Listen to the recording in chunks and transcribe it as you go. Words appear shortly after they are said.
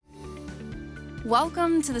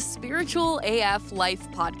Welcome to the Spiritual AF Life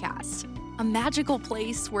podcast, a magical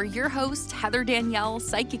place where your host, Heather Danielle,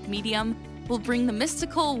 psychic medium, will bring the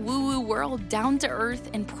mystical woo-woo world down to earth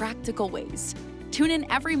in practical ways. Tune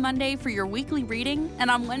in every Monday for your weekly reading and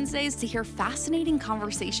on Wednesdays to hear fascinating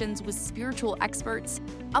conversations with spiritual experts,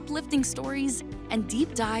 uplifting stories, and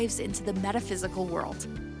deep dives into the metaphysical world,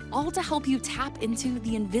 all to help you tap into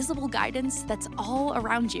the invisible guidance that's all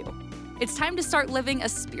around you. It's time to start living a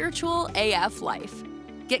spiritual AF life.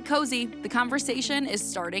 Get cozy, the conversation is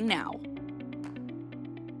starting now.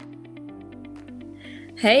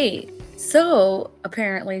 Hey, so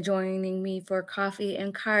apparently joining me for coffee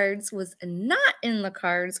and cards was not in the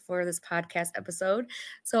cards for this podcast episode.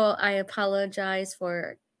 So I apologize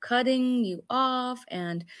for cutting you off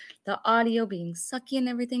and the audio being sucky and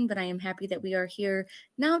everything, but I am happy that we are here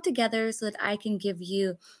now together so that I can give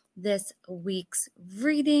you this week's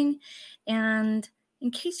reading. And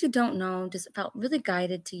in case you don't know, just felt really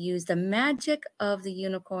guided to use the Magic of the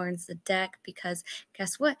Unicorns, the deck, because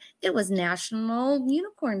guess what? It was National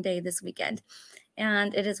Unicorn Day this weekend,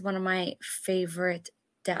 and it is one of my favorite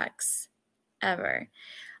decks ever.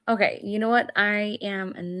 Okay, you know what? I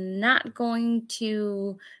am not going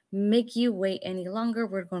to make you wait any longer.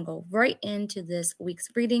 We're going to go right into this week's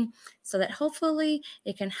reading so that hopefully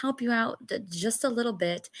it can help you out just a little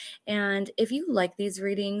bit. And if you like these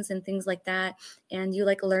readings and things like that, and you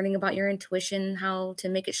like learning about your intuition, how to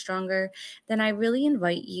make it stronger, then I really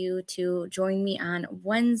invite you to join me on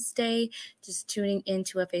Wednesday, just tuning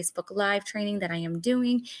into a Facebook Live training that I am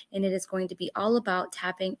doing. And it is going to be all about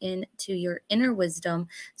tapping into your inner wisdom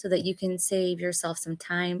so that you can save yourself some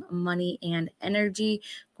time, money, and energy.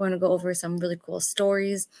 I'm going to go over some really cool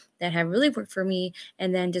stories that have really worked for me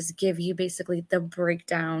and then just give you basically the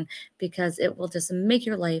breakdown because it will just make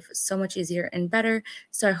your life so much easier and better.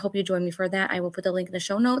 So I hope you join me for that. I will put the link in the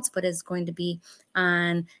show notes, but it's going to be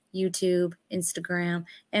on YouTube, Instagram,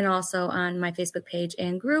 and also on my Facebook page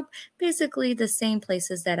and group, basically the same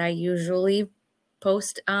places that I usually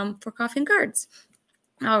post for coffee and cards.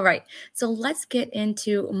 All right, so let's get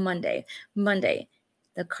into Monday. Monday,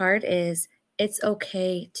 the card is It's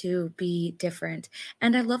Okay to Be Different.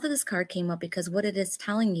 And I love that this card came up because what it is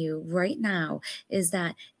telling you right now is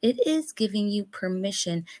that it is giving you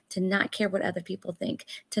permission to not care what other people think,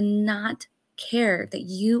 to not care that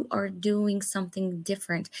you are doing something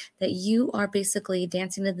different, that you are basically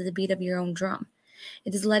dancing to the beat of your own drum.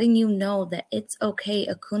 It is letting you know that it's okay,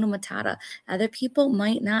 Hakuna Matata. Other people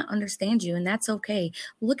might not understand you, and that's okay.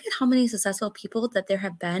 Look at how many successful people that there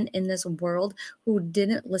have been in this world who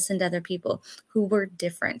didn't listen to other people, who were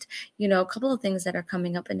different. You know, a couple of things that are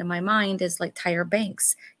coming up into my mind is like Tyra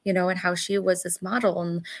Banks, you know, and how she was this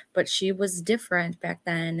model, but she was different back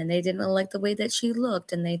then, and they didn't like the way that she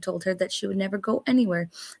looked, and they told her that she would never go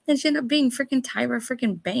anywhere. Then she ended up being freaking Tyra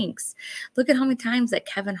freaking Banks. Look at how many times that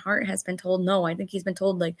Kevin Hart has been told no. I think he's been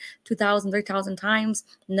told like 2,000, 3,000 times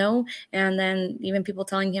no. And then even people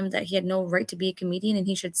telling him that he had no right to be a comedian and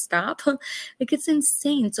he should stop. Like, it's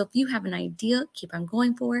insane. So if you have an idea, keep on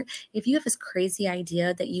going for it. If you have this crazy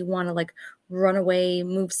idea that you want to like run away,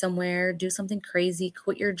 move somewhere, do something crazy,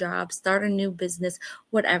 quit your job, start a new business,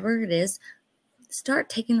 whatever it is, start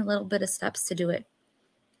taking a little bit of steps to do it.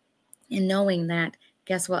 And knowing that,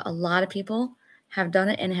 guess what? A lot of people have done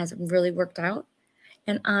it and it has really worked out.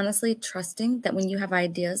 And honestly, trusting that when you have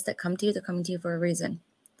ideas that come to you, they're coming to you for a reason.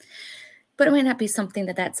 But it might not be something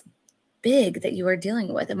that's big that you are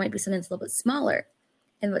dealing with. It might be something that's a little bit smaller.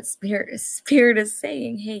 And what Spirit is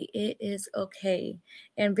saying, hey, it is okay.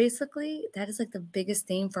 And basically, that is like the biggest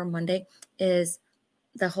theme for Monday is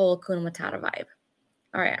the whole Hakuna Matata vibe.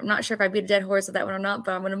 All right, I'm not sure if I beat a dead horse with that one or not,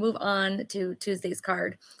 but I'm going to move on to Tuesday's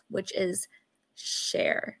card, which is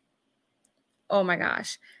Share. Oh my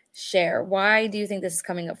gosh. Share. Why do you think this is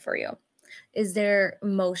coming up for you? Is there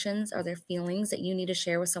emotions? Are there feelings that you need to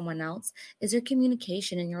share with someone else? Is there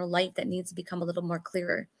communication in your life that needs to become a little more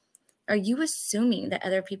clearer? Are you assuming that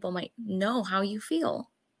other people might know how you feel?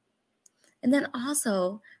 And then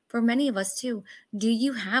also, for many of us too, do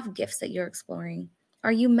you have gifts that you're exploring?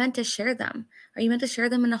 Are you meant to share them? Are you meant to share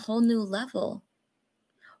them in a whole new level?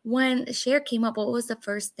 When Share came up, what was the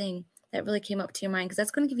first thing that really came up to your mind? Because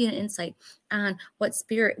that's going to give you an insight on what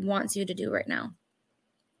Spirit wants you to do right now.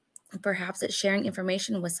 Perhaps it's sharing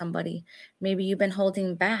information with somebody. Maybe you've been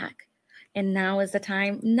holding back. And now is the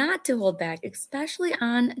time not to hold back, especially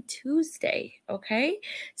on Tuesday, okay?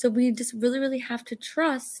 So we just really, really have to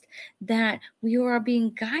trust that we are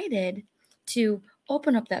being guided to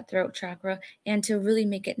open up that throat chakra and to really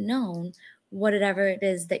make it known whatever it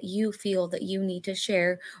is that you feel that you need to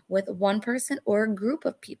share with one person or a group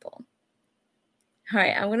of people. All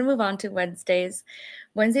right, I'm going to move on to Wednesdays.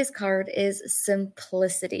 Wednesday's card is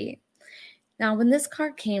simplicity. Now, when this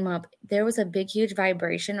card came up, there was a big, huge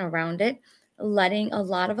vibration around it, letting a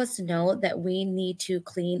lot of us know that we need to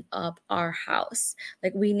clean up our house.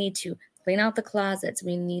 Like we need to clean out the closets.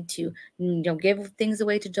 We need to, give things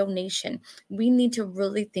away to donation. We need to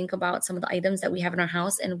really think about some of the items that we have in our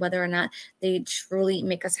house and whether or not they truly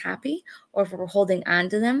make us happy or if we're holding on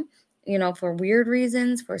to them. For weird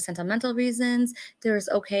reasons, for sentimental reasons, I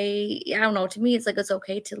don't know. To me, it's like it's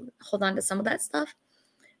okay to hold on to some of that stuff,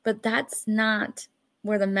 but that's not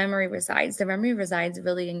where the memory resides. The memory resides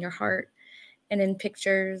really in your heart and in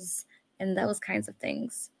pictures and those kinds of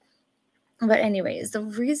things. But anyways, the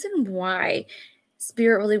reason why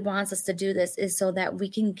Spirit really wants us to do this is so that we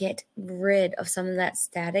can get rid of some of that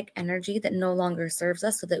static energy that no longer serves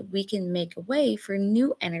us so that we can make way for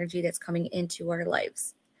new energy that's coming into our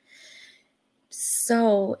lives.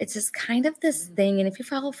 So it's just kind of this thing. And if you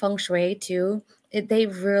follow feng shui too, they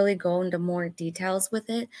really go into more details with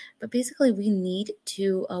it. But basically, we need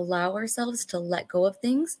to allow ourselves to let go of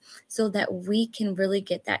things so that we can really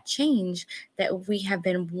get that change that we have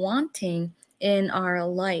been wanting in our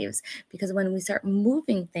lives. Because when we start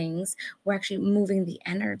moving things, we're actually moving the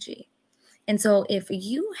energy. And so if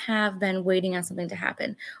you have been waiting on something to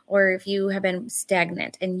happen, or if you have been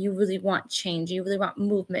stagnant and you really want change, you really want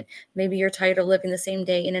movement, maybe you're tired of living the same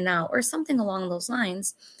day in and out or something along those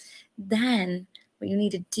lines, then what you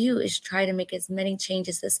need to do is try to make as many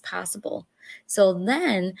changes as possible. So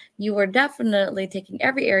then you are definitely taking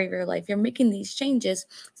every area of your life. You're making these changes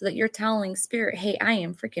so that you're telling Spirit, hey, I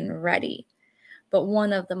am freaking ready. But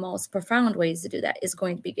one of the most profound ways to do that is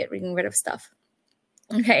going to be getting rid of stuff.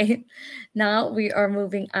 Okay, now we are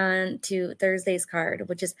moving on to Thursday's card,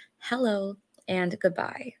 which is hello and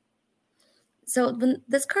goodbye. So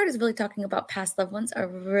this card is really talking about past loved ones are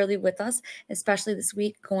really with us, especially this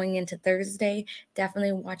week going into Thursday,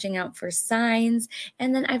 definitely watching out for signs.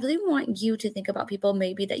 And then I really want you to think about people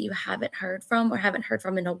maybe that you haven't heard from or haven't heard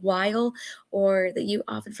from in a while or that you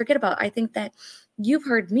often forget about. I think that you've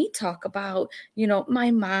heard me talk about, my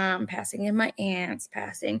mom passing and my aunts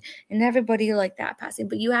passing and everybody like that passing,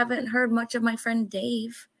 but you haven't heard much of my friend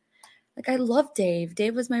Dave. Like I love Dave.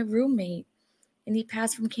 Dave was my roommate and he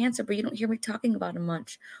passed from cancer, but you don't hear me talking about him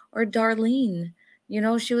much. Or Darlene,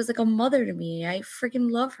 she was like a mother to me. I freaking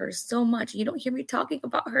love her so much. You don't hear me talking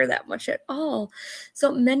about her that much at all.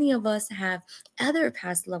 So many of us have other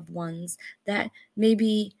past loved ones that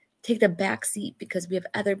maybe take the back seat because we have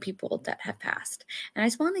other people that have passed. And I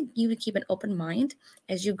just want you to keep an open mind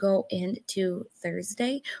as you go into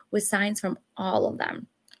Thursday with signs from all of them.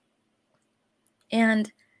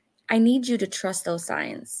 And I need you to trust those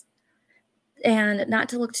signs and not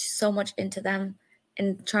to look so much into them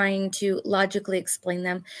and trying to logically explain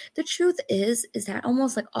them. The truth is that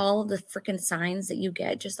almost like all of the freaking signs that you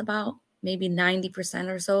get, just about maybe 90%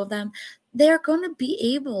 or so of them, they're going to be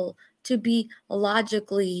able to be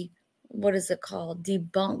logically,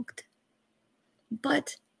 debunked.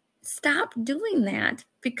 But stop doing that,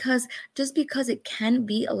 because just because it can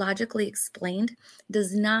be logically explained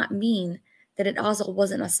does not mean that it also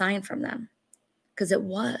wasn't a sign from them, because it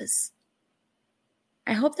was.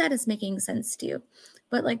 I hope that is making sense to you.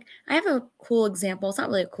 But I have a cool example. It's not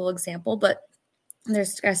really a cool example, but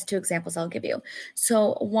there's two examples I'll give you.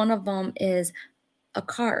 So one of them is a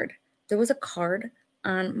card. There was a card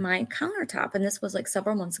on my countertop, and this was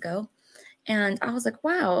several months ago. And I was like,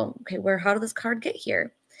 wow, okay, how did this card get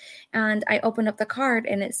here? And I opened up the card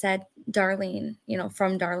and it said Darlene,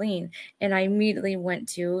 from Darlene. And I immediately went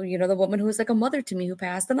to, the woman who was like a mother to me who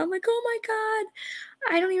passed. And I'm like, oh my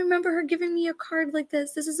God, I don't even remember her giving me a card like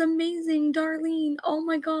this. This is amazing, Darlene. Oh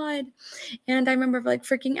my God. And I remember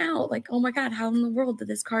freaking out, oh my God, how in the world did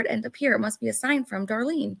this card end up here? It must be a sign from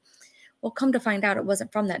Darlene. Well, come to find out, it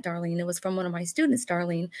wasn't from that Darlene. It was from one of my students,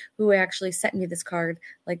 Darlene, who actually sent me this card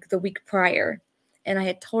the week prior. And I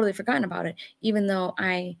had totally forgotten about it, even though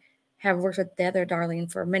I have worked with the other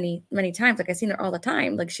Darlene for many, many times. I seen her all the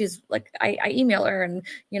time. She's I email her and,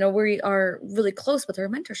 we are really close with her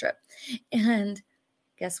mentorship. And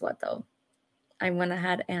guess what, though? I went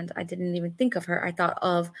ahead and I didn't even think of her. I thought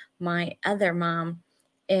of my other mom.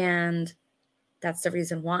 And that's the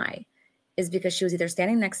reason why. Is because she was either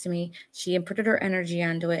standing next to me, she inputted her energy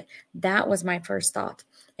onto it. That was my first thought.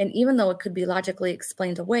 And even though it could be logically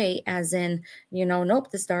explained away, as in, nope,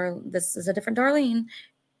 this is a different Darlene,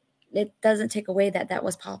 it doesn't take away that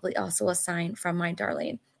was probably also a sign from my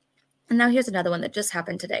Darlene. And now here's another one that just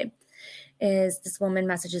happened today. Is this woman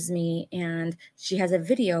messages me and she has a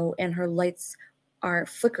video and her lights are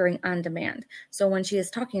flickering on demand. So when she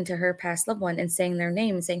is talking to her past loved one and saying their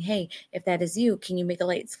name and saying, hey, if that is you, can you make the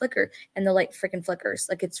lights flicker? And the light freaking flickers.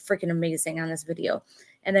 Like, it's freaking amazing on this video.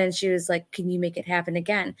 And then she was like, can you make it happen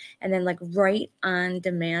again? And then like right on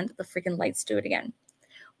demand, the freaking lights do it again.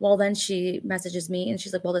 Well, then she messages me and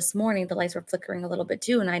she's like, well, this morning the lights were flickering a little bit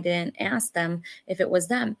too. And I didn't ask them if it was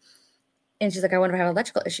them. And she's like, I wonder if I have an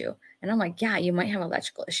electrical issue. And I'm like, yeah, you might have an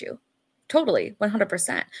electrical issue. Totally,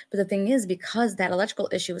 100%. But the thing is, because that electrical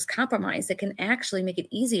issue is compromised, it can actually make it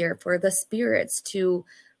easier for the spirits to,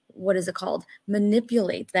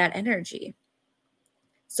 manipulate that energy.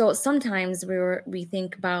 So sometimes we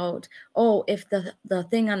think about, oh, if the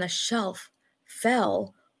thing on the shelf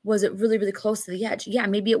fell, was it really, really close to the edge? Yeah,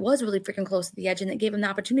 maybe it was really freaking close to the edge and it gave him the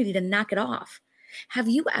opportunity to knock it off. Have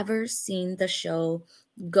you ever seen the show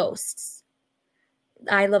Ghosts?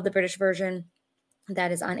 I love the British version.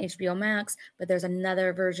 That is on HBO Max, but there's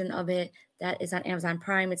another version of it that is on Amazon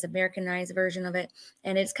Prime. It's an Americanized version of it,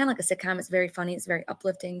 and it's kind of like a sitcom. It's very funny. It's very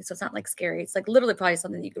uplifting, so it's not like scary. It's like literally probably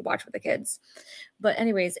something you could watch with the kids. But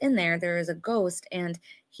anyways, in there is a ghost, and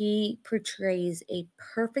he portrays a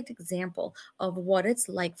perfect example of what it's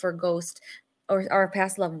like for ghosts or our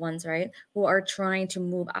past loved ones, right, who are trying to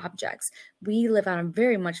move objects. We live on a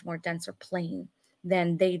very much more denser plane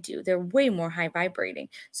than they do. They're way more high vibrating.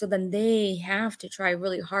 So then they have to try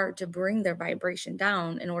really hard to bring their vibration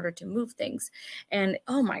down in order to move things. And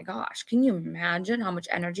oh my gosh, can you imagine how much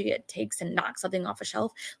energy it takes to knock something off a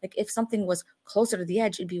shelf? Like if something was closer to the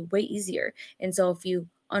edge, it'd be way easier. And so if you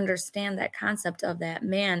understand that concept of that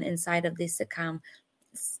man inside of the sitcom,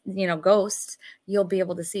 Ghosts, you'll be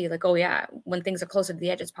able to see like, oh yeah, when things are closer to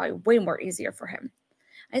the edge, it's probably way more easier for him.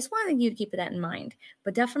 I just wanted you to keep that in mind.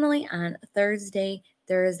 But definitely on Thursday,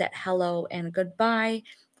 there is that hello and goodbye.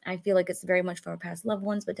 I feel like it's very much for our past loved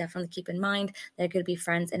ones, but definitely keep in mind that it could be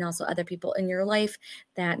friends and also other people in your life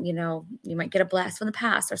that, you might get a blast from the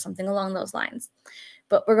past or something along those lines.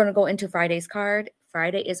 But we're going to go into Friday's card.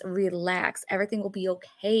 Friday is relax. Everything will be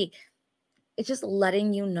okay. It's just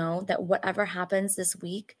letting you know that whatever happens this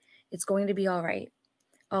week, it's going to be all right.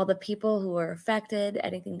 All the people who are affected,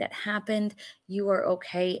 anything that happened, you are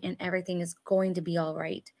okay and everything is going to be all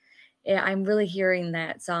right. Yeah, I'm really hearing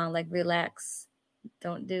that song, like relax,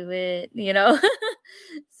 don't do it,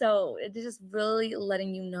 So it's just really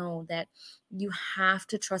letting you know that you have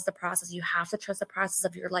to trust the process. You have to trust the process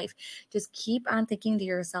of your life. Just keep on thinking to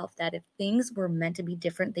yourself that if things were meant to be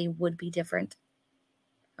different, they would be different.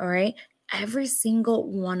 All right. Every single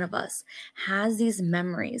one of us has these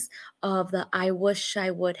memories of the I wish I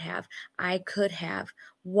would have, I could have,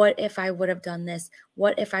 what if I would have done this,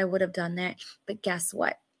 what if I would have done that. But guess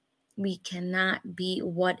what? We cannot be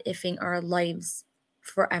what ifing our lives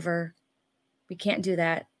forever. We can't do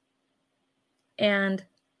that. And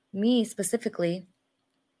me specifically,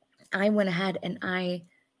 I went ahead and I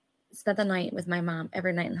spent the night with my mom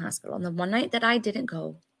every night in the hospital. And the one night that I didn't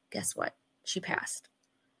go, guess what? She passed.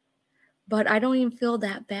 But I don't even feel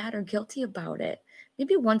that bad or guilty about it.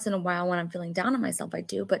 Maybe once in a while when I'm feeling down on myself, I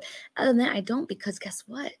do. But other than that, I don't, because guess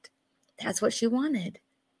what? That's what she wanted.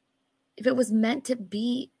 If it was meant to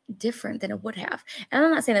be different, then it would have. And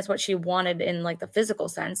I'm not saying that's what she wanted in like the physical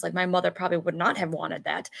sense. Like my mother probably would not have wanted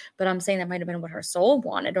that. But I'm saying that might have been what her soul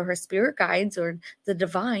wanted or her spirit guides or the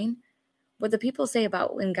divine. What the people say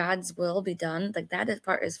about when God's will be done, like that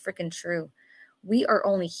part is freaking true. We are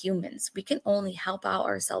only humans. We can only help out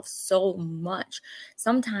ourselves so much.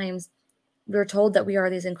 Sometimes we're told that we are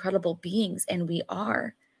these incredible beings, and we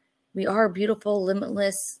are. We are beautiful,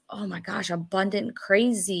 limitless, oh my gosh, abundant,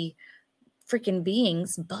 crazy freaking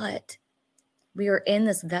beings, but we are in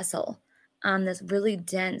this vessel on this really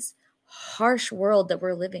dense, harsh world that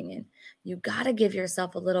we're living in. You got to give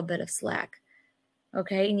yourself a little bit of slack,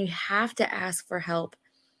 okay? And you have to ask for help.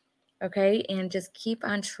 Okay, and just keep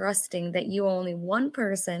on trusting that you are only one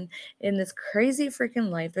person in this crazy freaking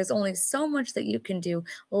life. There's only so much that you can do.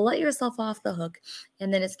 Let yourself off the hook,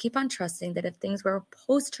 and then just keep on trusting that if things were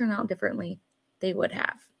supposed to turn out differently, they would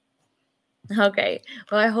have. Okay,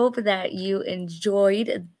 well, I hope that you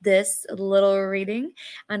enjoyed this little reading,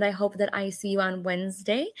 and I hope that I see you on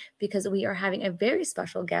Wednesday because we are having a very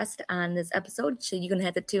special guest on this episode, so you're going to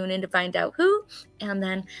have to tune in to find out who, and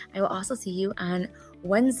then I will also see you on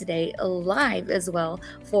Wednesday live as well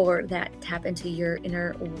for that Tap Into Your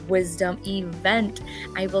Inner Wisdom event.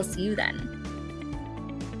 I will see you then.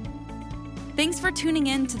 Thanks for tuning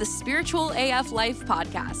in to the Spiritual AF Life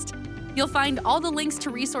podcast. You'll find all the links to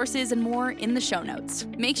resources and more in the show notes.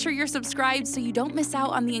 Make sure you're subscribed so you don't miss out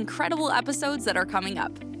on the incredible episodes that are coming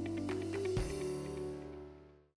up.